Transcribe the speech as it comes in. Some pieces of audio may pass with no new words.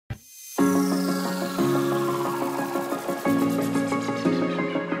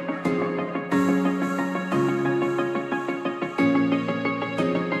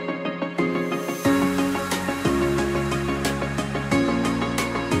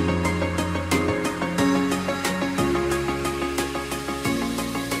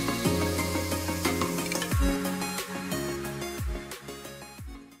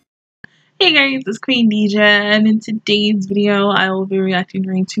Hey guys, it's Queendija, and in today's video, I will be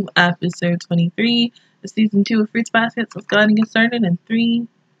reacting to episode 23 of season 2 of Fruits Baskets. Let's go ahead and get started in 3,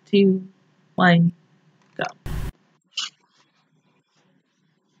 2, 1, go.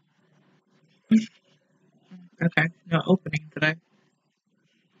 Okay, no opening today.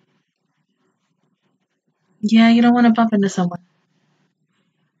 Yeah, you don't want to bump into someone.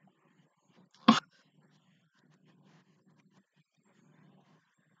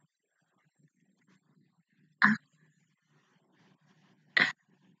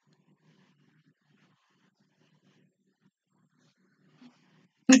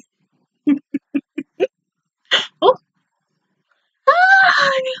 Oh! Ah!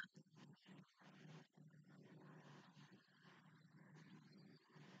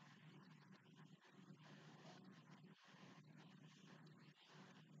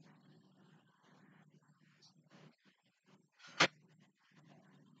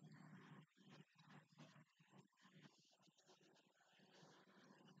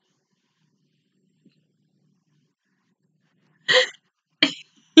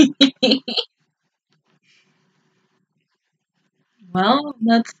 Well,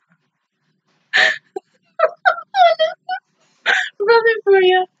 that's nothing for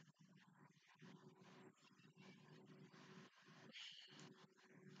you.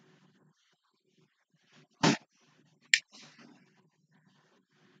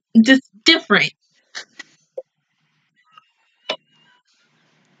 Just different.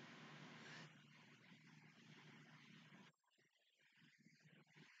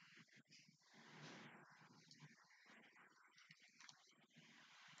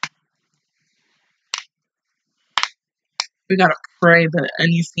 We gotta pray that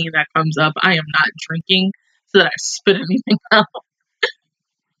any scene that comes up, I am not drinking so that I spit anything out.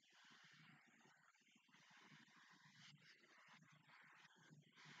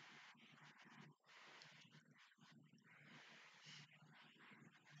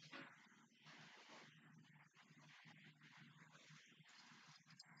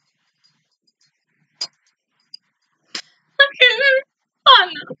 Oh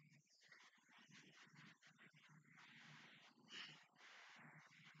no.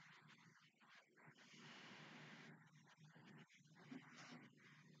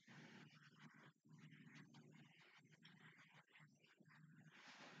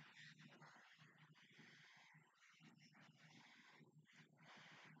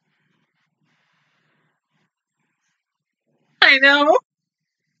 I know.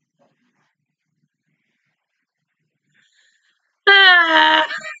 Ah.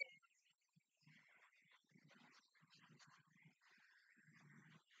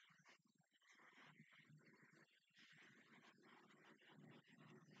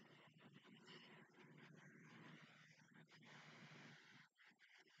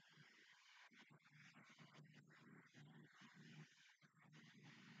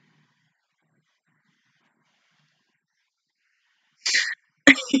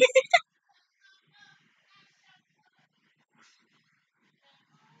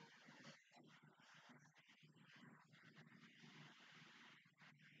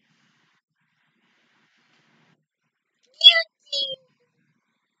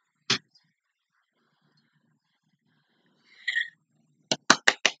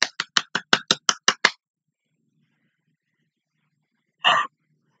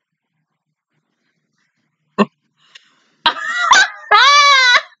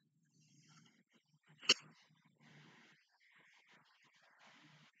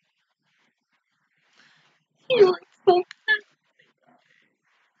 You look so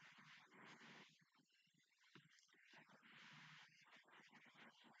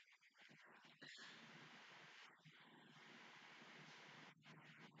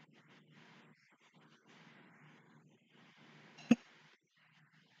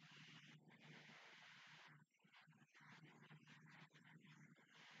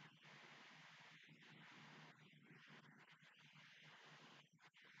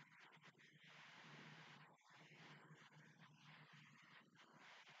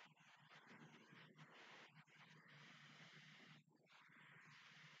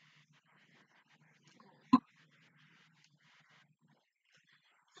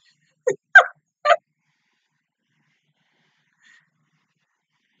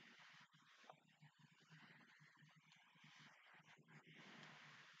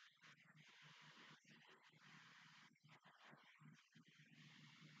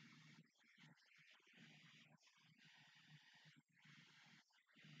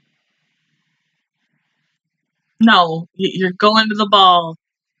No, you're going to the ball.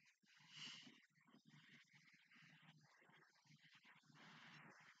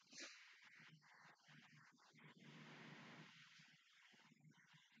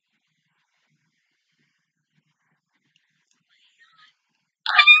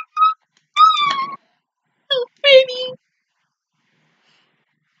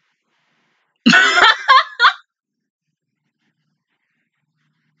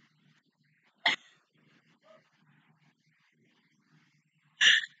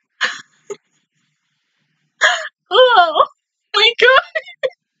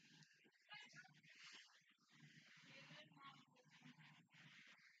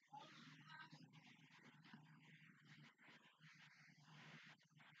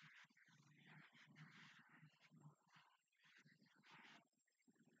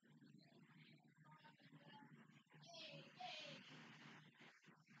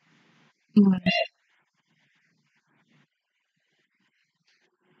 Mm.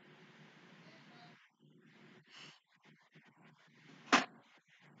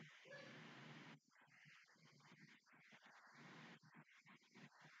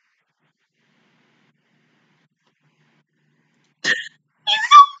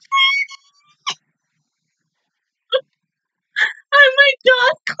 Oh my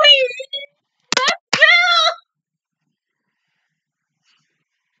god, Queen!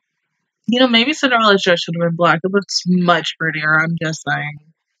 You know, maybe Cinderella's dress should have been black. It looks much prettier, I'm just saying.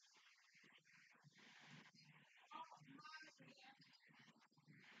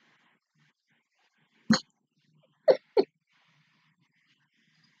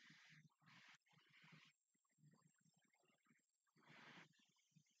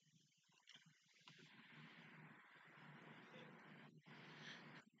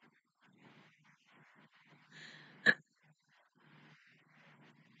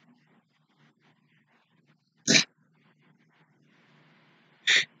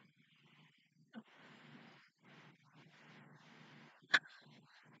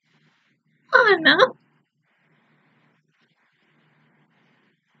 Oh no.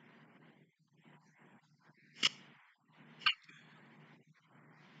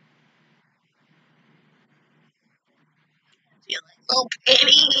 She's like, so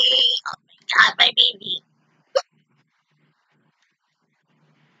pretty. Oh my god, my baby.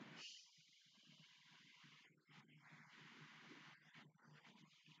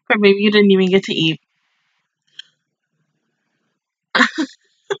 Poor baby, you didn't even get to eat.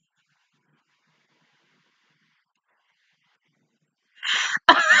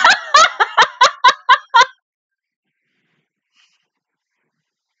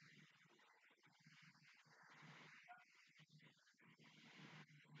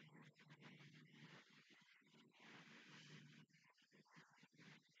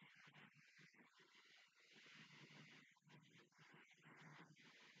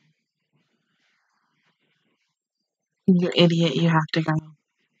 You idiot, you have to go.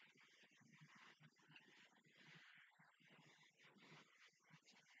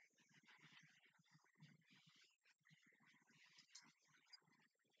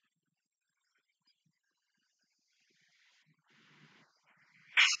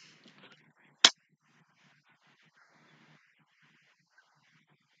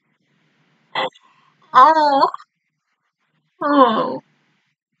 Oh. Oh.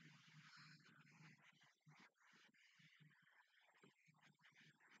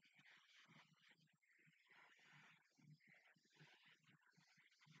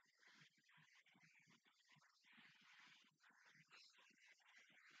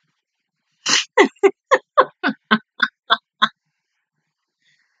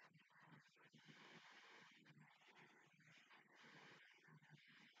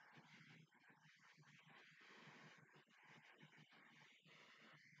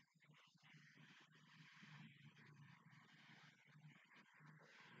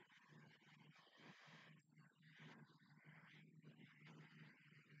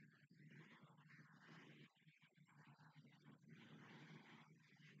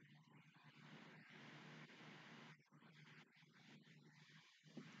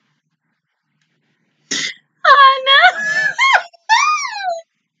 Oh no.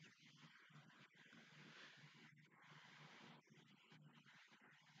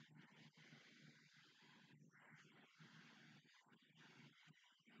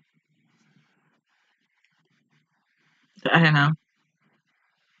 I don't know.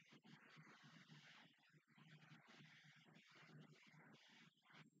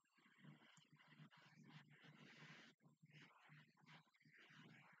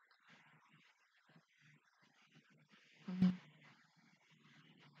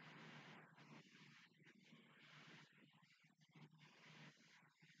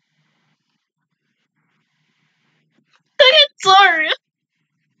 Sorry.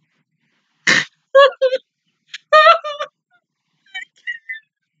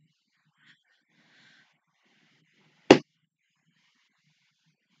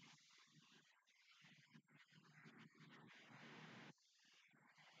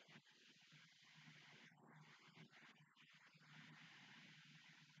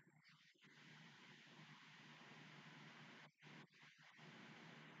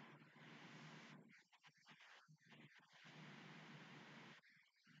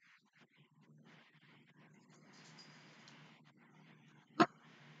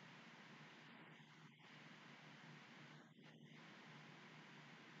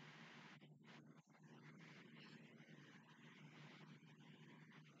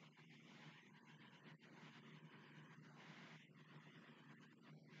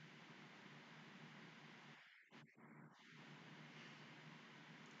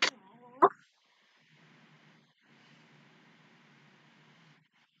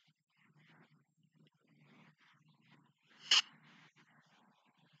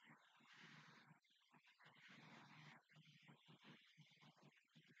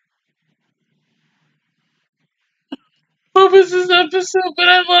 this episode, but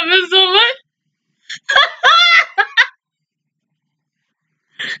I love it so much.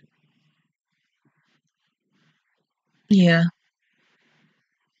 Yeah.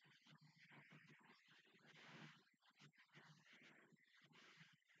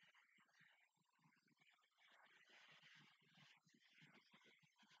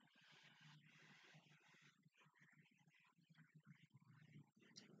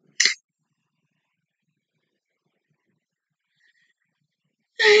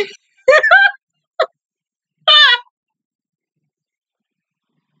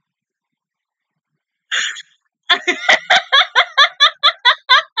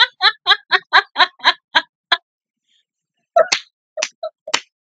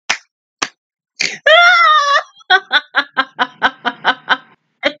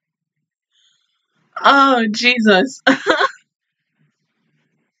 Oh, Jesus.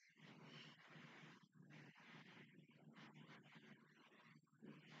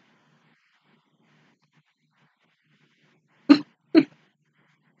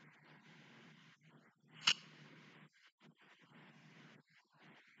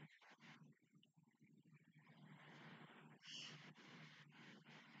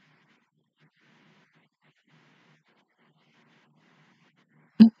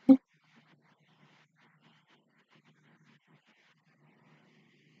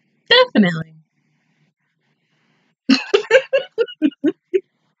 Definitely.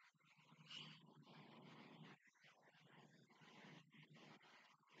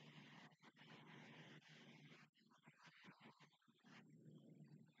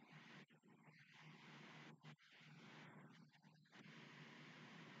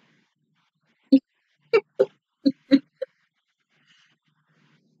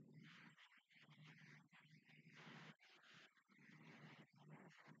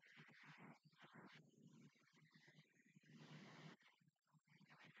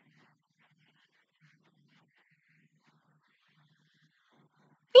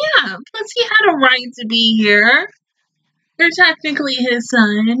 Yeah, plus he had a right to be here. You're technically his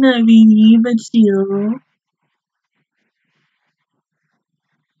son, I mean, but still.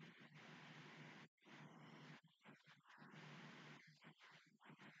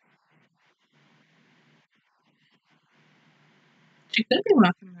 She could be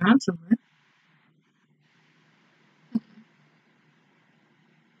walking around somewhere.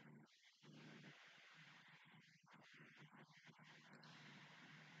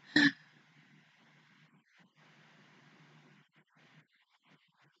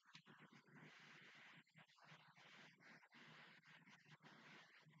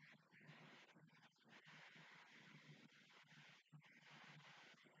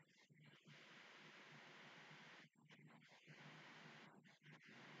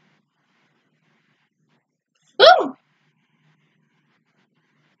 Ooh!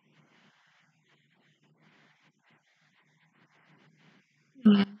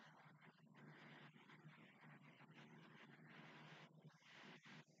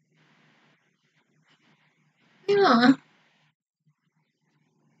 Yeah.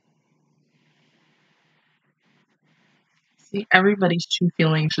 See, everybody's true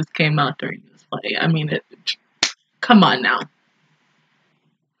feelings just came out during this play. I mean, come on now.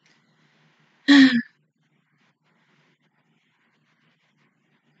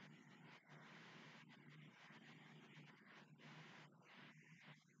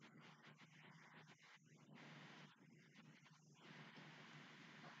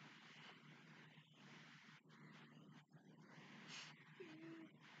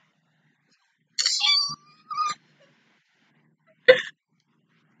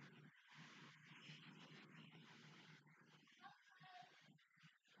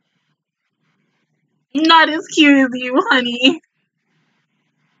 Not as cute as you, honey.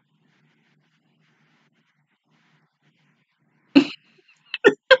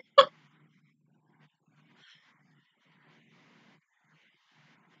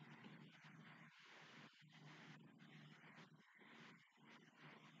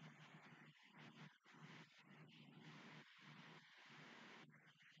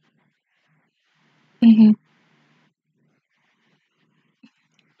 Mm-hmm.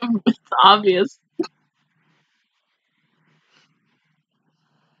 It's obvious.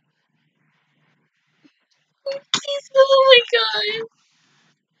 Oh my god.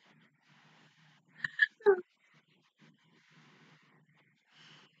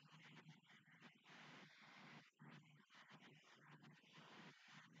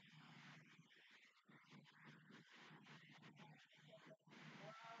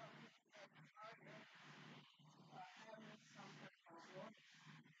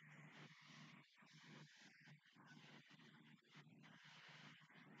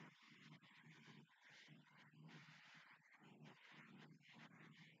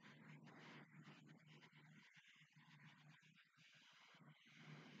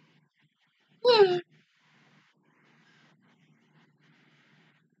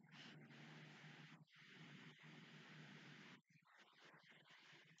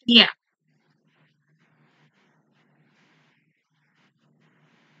 Yeah.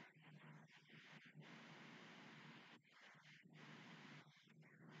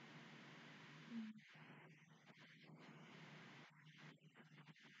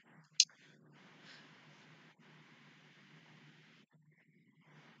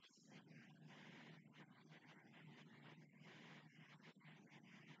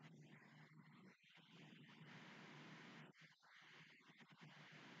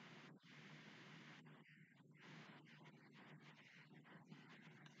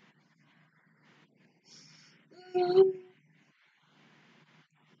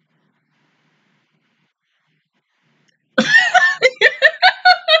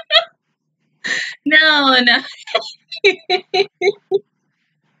 No, no.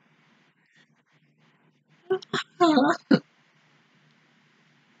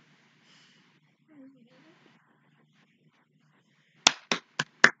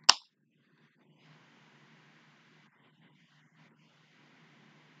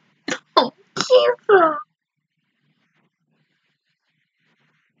 Oh, Jesus.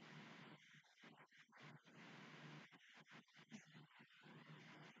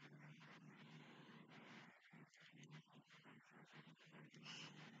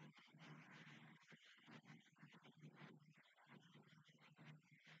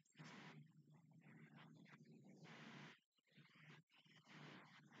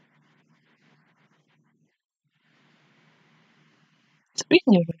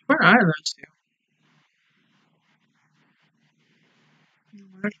 Speaking of which, where are those two?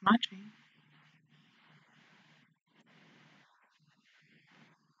 Where's my team?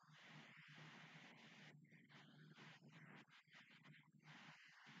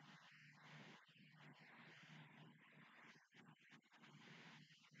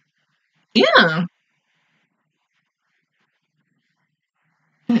 Yeah.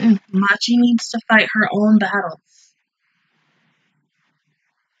 Machi needs to fight her own battles.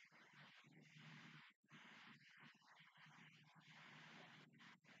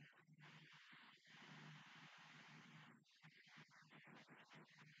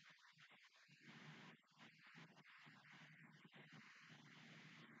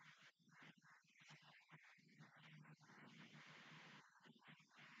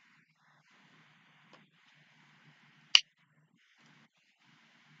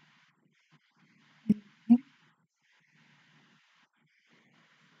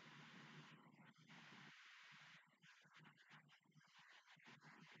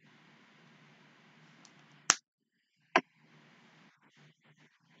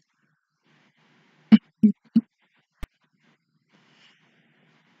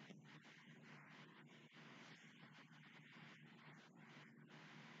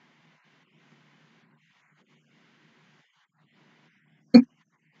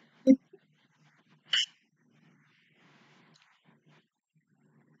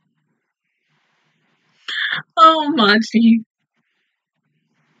 Oh, Machi.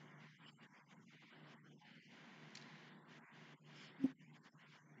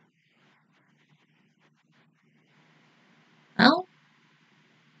 Well.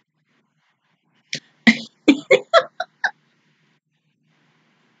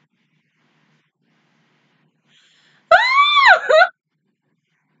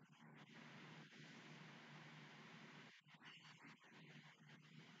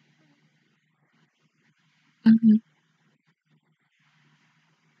 Mhm.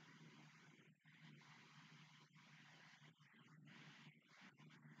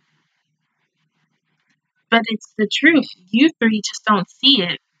 But it's the truth. You three just don't see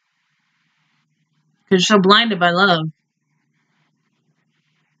it because you're so blinded by love.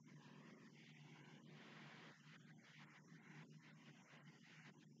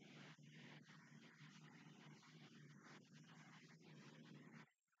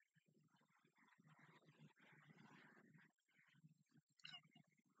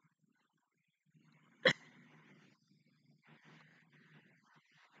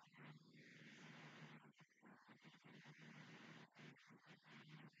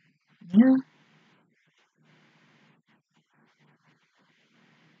 Yeah.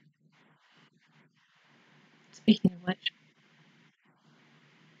 Speaking of which.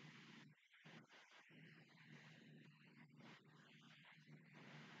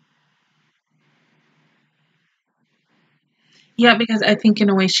 Yeah, because I think in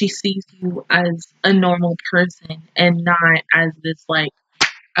a way she sees you as a normal person and not as this like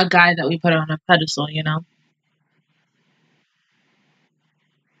a guy that we put on a pedestal, you know?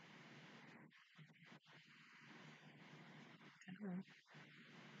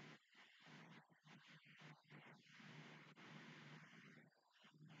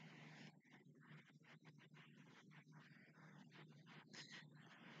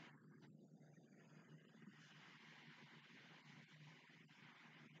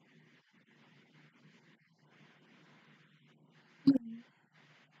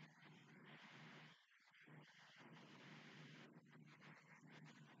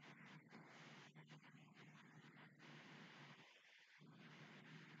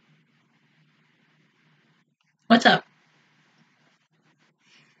 What's up?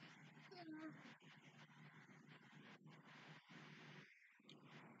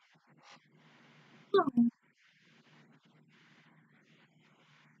 Oh,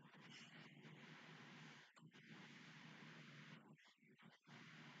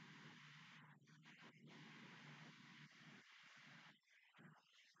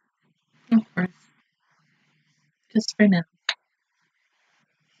 of course. Just for now.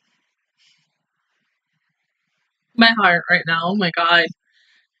 My heart right now. Oh my god.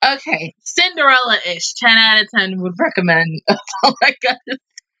 Okay, Cinderella-ish. 10 out of 10 would recommend. Oh my god.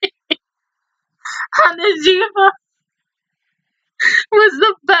 Hanajiva was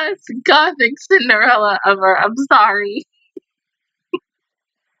the best gothic Cinderella ever. I'm sorry.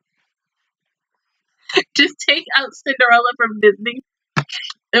 Just take out Cinderella from Disney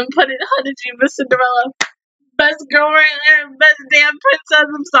and put in Hanajiva Cinderella. Best girl right there, best damn princess.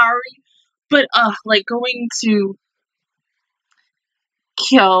 I'm sorry. But like going to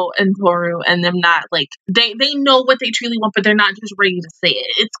Kyo and Toru and them not like they know what they truly want, but they're not just ready to say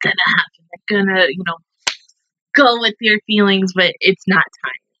it. It's gonna happen. They're gonna, go with their feelings, but it's not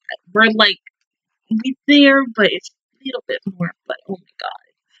time. We're like we there, but it's a little bit more. But oh my god.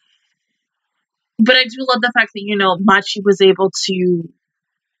 But I do love the fact that, Machi was able to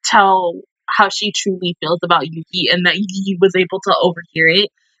tell how she truly feels about Yuki and that Yuki was able to overhear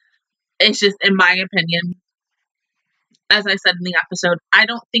it. It's just, in my opinion, as I said in the episode, I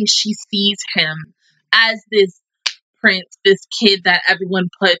don't think she sees him as this prince, this kid that everyone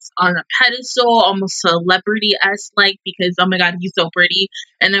puts on a pedestal, almost celebrity-esque, like, because, oh my god, he's so pretty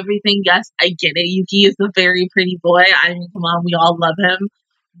and everything. Yes, I get it. Yuki is a very pretty boy. I mean, come on, we all love him.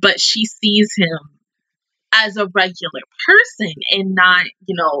 But she sees him as a regular person and not,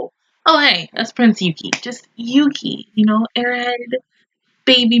 oh, hey, that's Prince Yuki. Just Yuki, airhead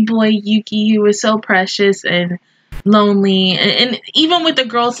baby boy Yuki, who was so precious and lonely. And even with the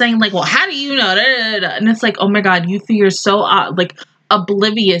girl saying, like, well, how do you know? Da, da, da. And it's like, oh my god, Yuki, you're so, like,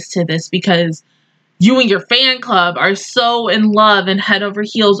 oblivious to this because you and your fan club are so in love and head over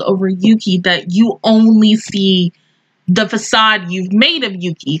heels over Yuki that you only see the facade you've made of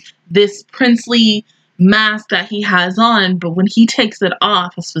Yuki, this princely mask that he has on, but when he takes it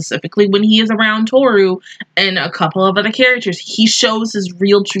off, specifically when he is around Toru and a couple of other characters, he shows his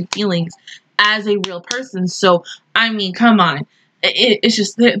real true feelings as a real person. So, I mean, come on. It's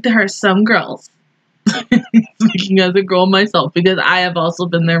just, there are some girls, speaking as a girl myself, because I have also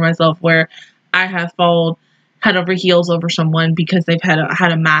been there myself, where I have fallen head over heels over someone because they've had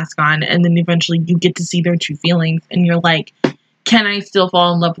a mask on, and then eventually you get to see their true feelings, and you're like, can I still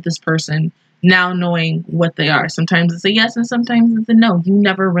fall in love with this person now knowing what they are? Sometimes it's a yes and sometimes it's a no. You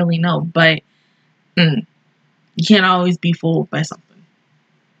never really know, but you can't always be fooled by something.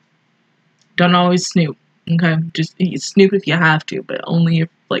 Don't always snoop, okay? Just snoop if you have to, but only if,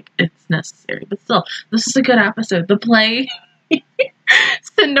 like, it's necessary. But still, this is a good episode. The play,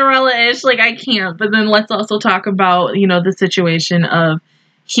 Cinderella-ish, like, I can't. But then let's also talk about, the situation of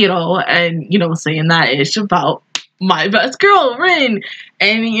Hiro and, saying that ish about my best girl, Rin.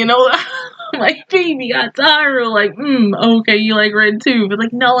 And, like, baby, Ataru, like, okay, you like Rin too. But,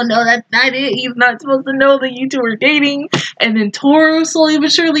 like, no, that's not it. He's not supposed to know that you two are dating. And then Toru slowly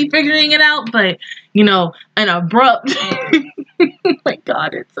but surely figuring it out. But, an abrupt... Oh my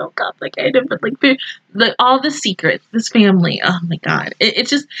god, it's so complicated. But, like, all the secrets, this family, oh my god.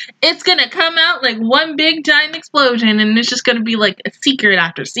 It's gonna come out like one big giant explosion, and it's just gonna be like a secret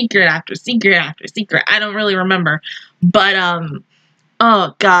after secret after secret after secret. I don't really remember. But,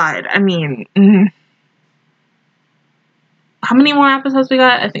 oh god, I mean, how many more episodes we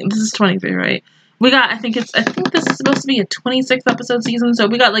got? I think this is 23, right? I think this is supposed to be a 26 episode season, so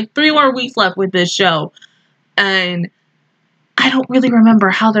we got like 3 more weeks left with this show. And I don't really remember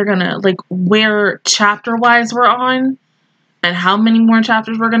how they're gonna, like, where chapter-wise we're on, and how many more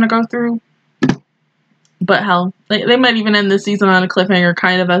chapters we're gonna go through. But hell, they might even end this season on a cliffhanger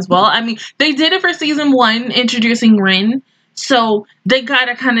kind of as well. I mean, they did it for season 1, introducing Rin. So they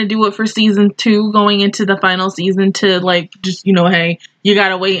gotta kind of do it for season 2, going into the final season to, like, just, hey, you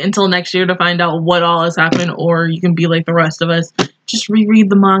gotta wait until next year to find out what all has happened, or you can be like the rest of us. Just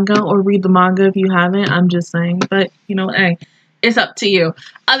reread the manga, or read the manga if you haven't. I'm just saying. But, hey, it's up to you.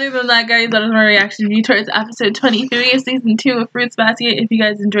 Other than that, guys, that is my reaction review towards episode 23 of season 2 of Fruits Basket. If you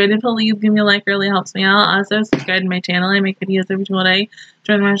guys enjoyed it, please give me a like. It really helps me out. Also, subscribe to my channel. I make videos every single day.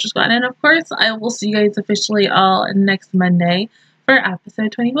 Join the Master Squad. And, of course, I will see you guys officially all next Monday for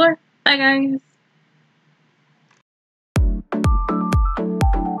episode 24. Bye, guys.